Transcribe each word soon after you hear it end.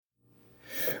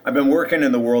I've been working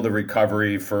in the world of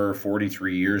recovery for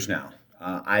 43 years now.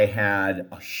 I had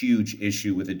a huge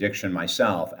issue with addiction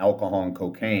myself, alcohol and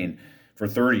cocaine, for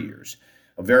 30 years.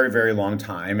 A very, very long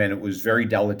time. And it was very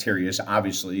deleterious,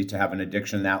 obviously, to have an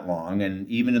addiction that long. And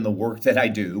even in the work that I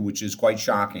do, which is quite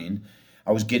shocking,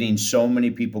 I was getting so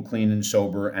many people clean and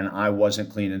sober, and I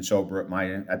wasn't clean and sober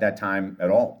at that time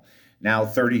at all. Now,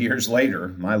 30 years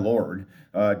later, my Lord,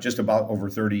 just about over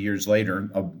 30 years later,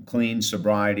 of clean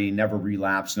sobriety, never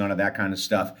relapse, none of that kind of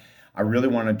stuff, I really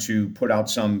wanted to put out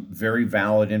some very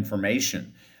valid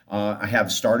information. I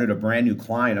have started a brand new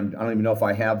client. I don't even know if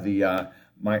I have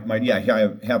I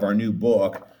have our new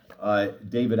book,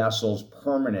 David Essel's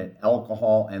Permanent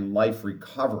Alcohol and Life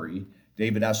Recovery.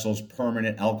 David Essel's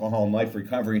Permanent Alcohol and Life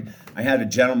Recovery. I had a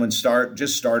gentleman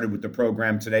just started with the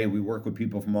program today. We work with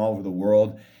people from all over the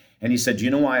world. And he said, "Do you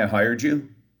know why I hired you?"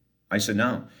 I said,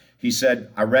 "No." He said,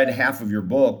 "I read half of your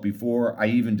book before I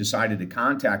even decided to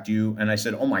contact you." And I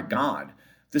said, "Oh my God,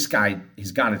 this guy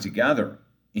has got it together.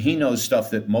 He knows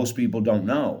stuff that most people don't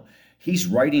know. He's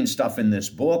writing stuff in this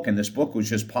book, and this book was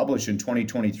just published in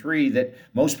 2023 that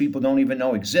most people don't even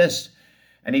know exists."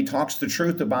 And he talks the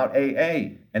truth about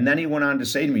AA. And then he went on to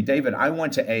say to me, "David, I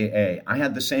went to AA. I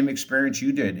had the same experience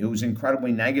you did. It was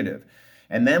incredibly negative.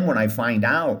 And then when I find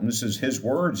out," and this is his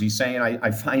words, he's saying,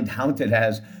 I find out that it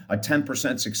has a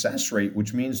 10% success rate,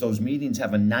 which means those meetings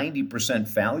have a 90%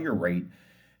 failure rate.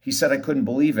 He said, "I couldn't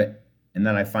believe it. And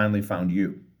then I finally found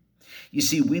you." You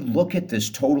see, we look at this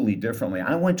totally differently.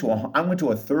 I went to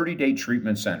a 30-day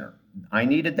treatment center. I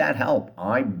needed that help.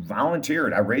 I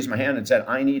volunteered. I raised my hand and said,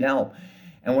 "I need help."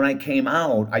 And when I came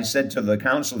out, I said to the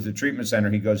counselor at the treatment center,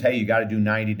 he goes, "Hey, you got to do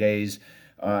 90 days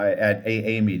at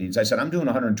AA meetings." I said, "I'm doing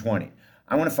 120.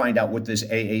 I want to find out what this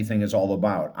AA thing is all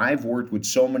about. I've worked with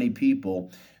so many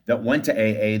people that went to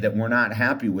AA that were not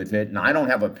happy with it, and I don't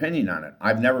have an opinion on it.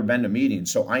 I've never been to meetings,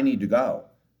 so I need to go."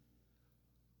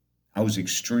 I was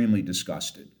extremely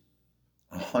disgusted.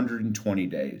 120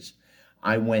 days.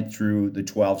 I went through the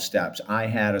 12 steps. I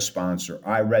had a sponsor.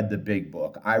 I read the big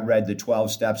book. I read the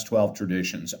 12 steps, 12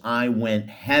 traditions. I went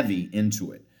heavy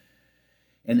into it.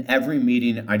 And every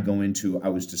meeting I'd go into, I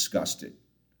was disgusted.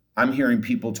 I'm hearing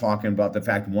people talking about the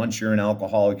fact once you're an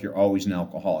alcoholic, you're always an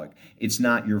alcoholic. It's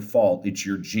not your fault. It's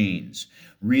your genes.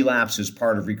 Relapse is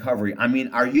part of recovery. I mean,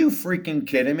 are you freaking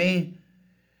kidding me?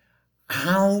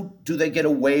 How do they get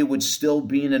away with still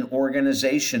being an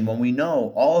organization when we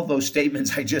know all of those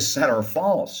statements I just said are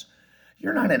false?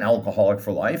 You're not an alcoholic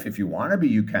for life. If you want to be,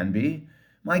 you can be.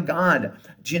 My God,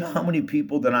 do you know how many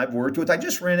people that I've worked with? I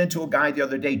just ran into a guy the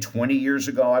other day, 20 years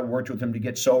ago. I worked with him to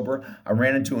get sober. I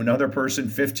ran into another person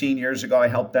 15 years ago. I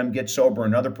helped them get sober.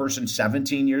 Another person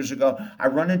 17 years ago. I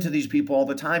run into these people all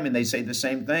the time, and they say the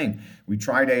same thing. We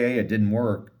tried AA, it didn't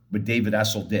work, but David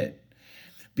Essel did.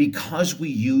 Because we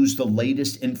use the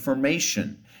latest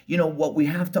information. You know, what we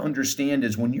have to understand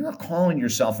is when you're calling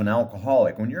yourself an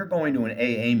alcoholic, when you're going to an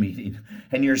AA meeting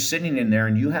and you're sitting in there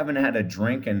and you haven't had a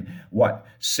drink in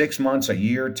 6 months, a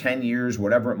year, 10 years,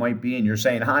 whatever it might be, and you're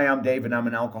saying, "Hi, I'm David, I'm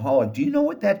an alcoholic." Do you know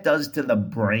what that does to the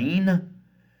brain?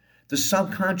 The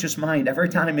subconscious mind, every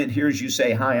time it hears you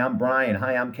say, "Hi, I'm Brian.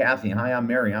 Hi, I'm Kathy. Hi, I'm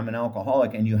Mary. I'm an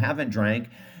alcoholic," and you haven't drank,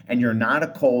 and you're not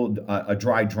a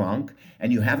dry drunk,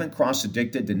 and you haven't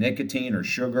cross-addicted to nicotine or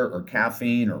sugar or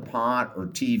caffeine or pot or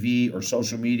TV or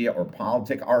social media or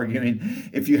politic arguing,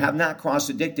 if you have not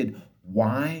cross-addicted,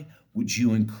 why would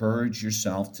you encourage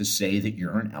yourself to say that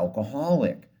you're an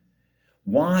alcoholic?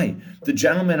 Why? The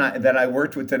gentleman that I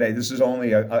worked with today, this is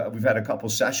only, we've had a couple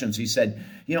sessions, he said,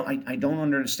 I don't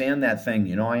understand that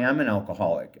thing. I am an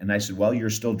alcoholic. And I said, "Well, you're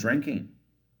still drinking.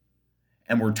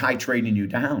 And we're titrating you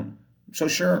down. So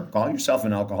sure, call yourself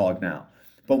an alcoholic now.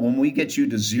 But when we get you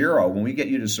to zero, when we get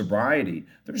you to sobriety,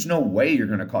 there's no way you're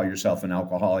going to call yourself an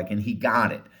alcoholic." And he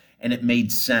got it. And it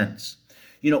made sense.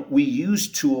 We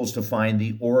use tools to find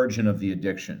the origin of the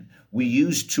addiction. We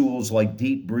use tools like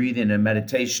deep breathing and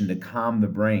meditation to calm the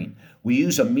brain. We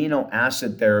use amino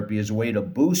acid therapy as a way to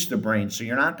boost the brain so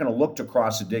you're not going to look to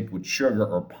cross-addict with sugar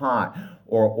or pot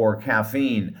or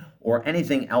caffeine or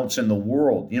anything else in the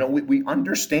world. We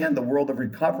understand the world of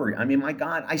recovery. I mean, my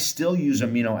God, I still use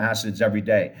amino acids every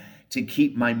day to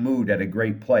keep my mood at a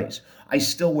great place. I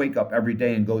still wake up every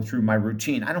day and go through my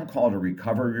routine. I don't call it a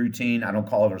recovery routine. I don't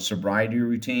call it a sobriety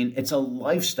routine. It's a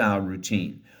lifestyle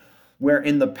routine. Where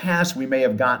in the past we may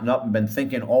have gotten up and been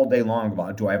thinking all day long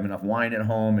about, do I have enough wine at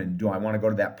home? And do I want to go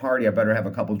to that party? I better have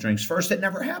a couple drinks first. It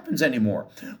never happens anymore.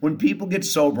 When people get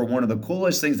sober, one of the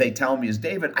coolest things they tell me is,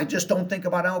 "David, I just don't think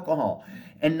about alcohol."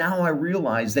 And now I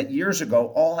realize that years ago,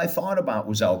 all I thought about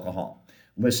was alcohol.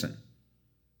 Listen,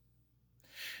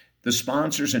 The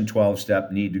sponsors in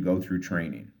 12-step need to go through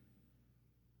training.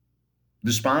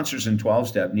 The sponsors in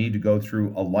 12-step need to go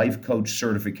through a life coach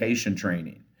certification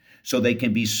training so they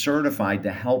can be certified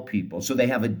to help people, so they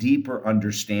have a deeper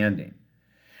understanding.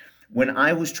 When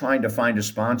I was trying to find a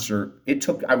sponsor,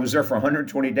 I was there for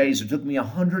 120 days. It took me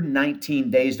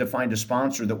 119 days to find a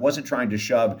sponsor that wasn't trying to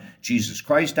shove Jesus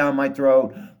Christ down my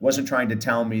throat, wasn't trying to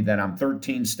tell me that I'm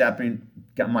 13 stepping.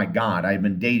 My God, I've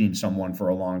been dating someone for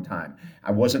a long time.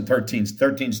 I wasn't 13.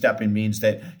 13 stepping means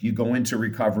that you go into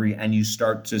recovery and you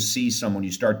start to see someone,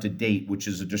 you start to date, which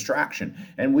is a distraction.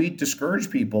 And we discourage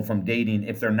people from dating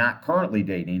if they're not currently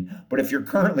dating. But if you're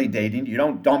currently dating, you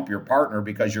don't dump your partner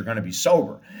because you're going to be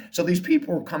sober. So these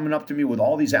people were coming up to me with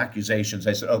all these accusations.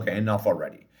 I said, okay, enough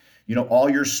already. You know,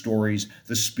 all your stories,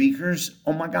 the speakers,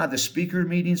 oh my God, the speaker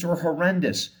meetings were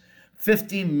horrendous.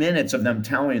 50 minutes of them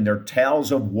telling their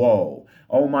tales of woe.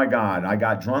 Oh my God, I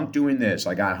got drunk doing this.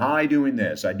 I got high doing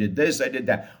this. I did this, I did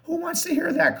that. Who wants to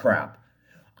hear that crap?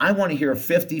 I want to hear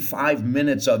 55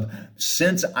 minutes of,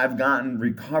 since I've gotten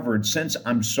recovered, since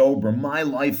I'm sober, my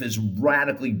life is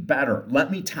radically better.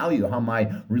 Let me tell you how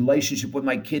my relationship with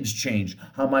my kids changed,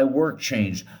 how my work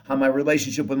changed, how my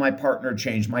relationship with my partner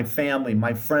changed, my family,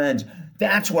 my friends.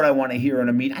 That's what I want to hear in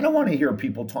a meeting. I don't want to hear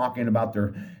people talking about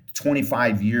their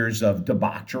 25 years of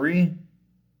debauchery.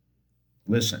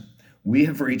 Listen, we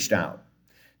have reached out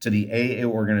to the AA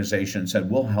organization and said,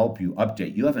 we'll help you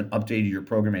update. You haven't updated your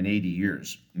program in 80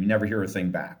 years. You never hear a thing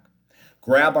back.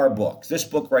 Grab our book. This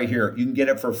book right here, you can get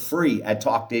it for free at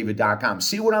talkdavid.com.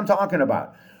 See what I'm talking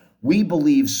about? We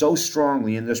believe so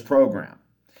strongly in this program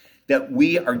that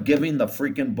we are giving the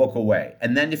freaking book away.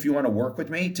 And then if you want to work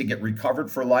with me to get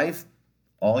recovered for life,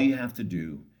 all you have to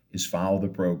do is follow the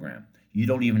program. You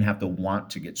don't even have to want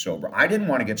to get sober. I didn't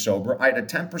want to get sober. I had a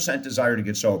 10% desire to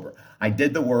get sober. I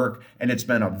did the work, and it's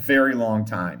been a very long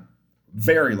time.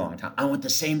 Very long time. I want the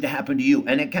same to happen to you,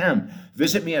 and it can.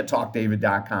 Visit me at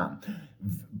talkdavid.com.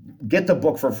 Get the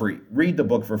book for free. Read the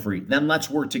book for free. Then let's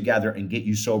work together and get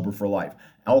you sober for life.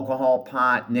 Alcohol,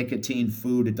 pot, nicotine,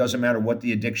 food, it doesn't matter what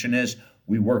the addiction is.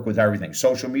 We work with everything.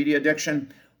 Social media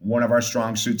addiction, one of our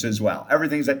strong suits as well.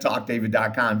 Everything's at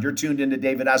talkdavid.com. You're tuned into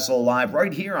David Essel Live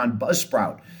right here on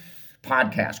Buzzsprout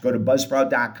podcast. Go to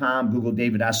buzzsprout.com, Google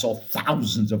David Essel,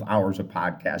 thousands of hours of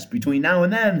podcasts. Between now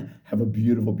and then, have a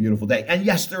beautiful, beautiful day. And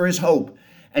yes, there is hope.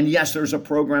 And yes, there's a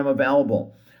program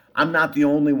available. I'm not the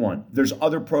only one. There's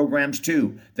other programs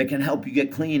too that can help you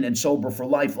get clean and sober for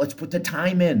life. Let's put the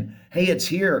time in. Hey, it's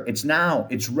here. It's now.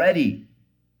 It's ready.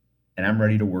 And I'm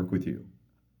ready to work with you.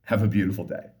 Have a beautiful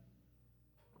day.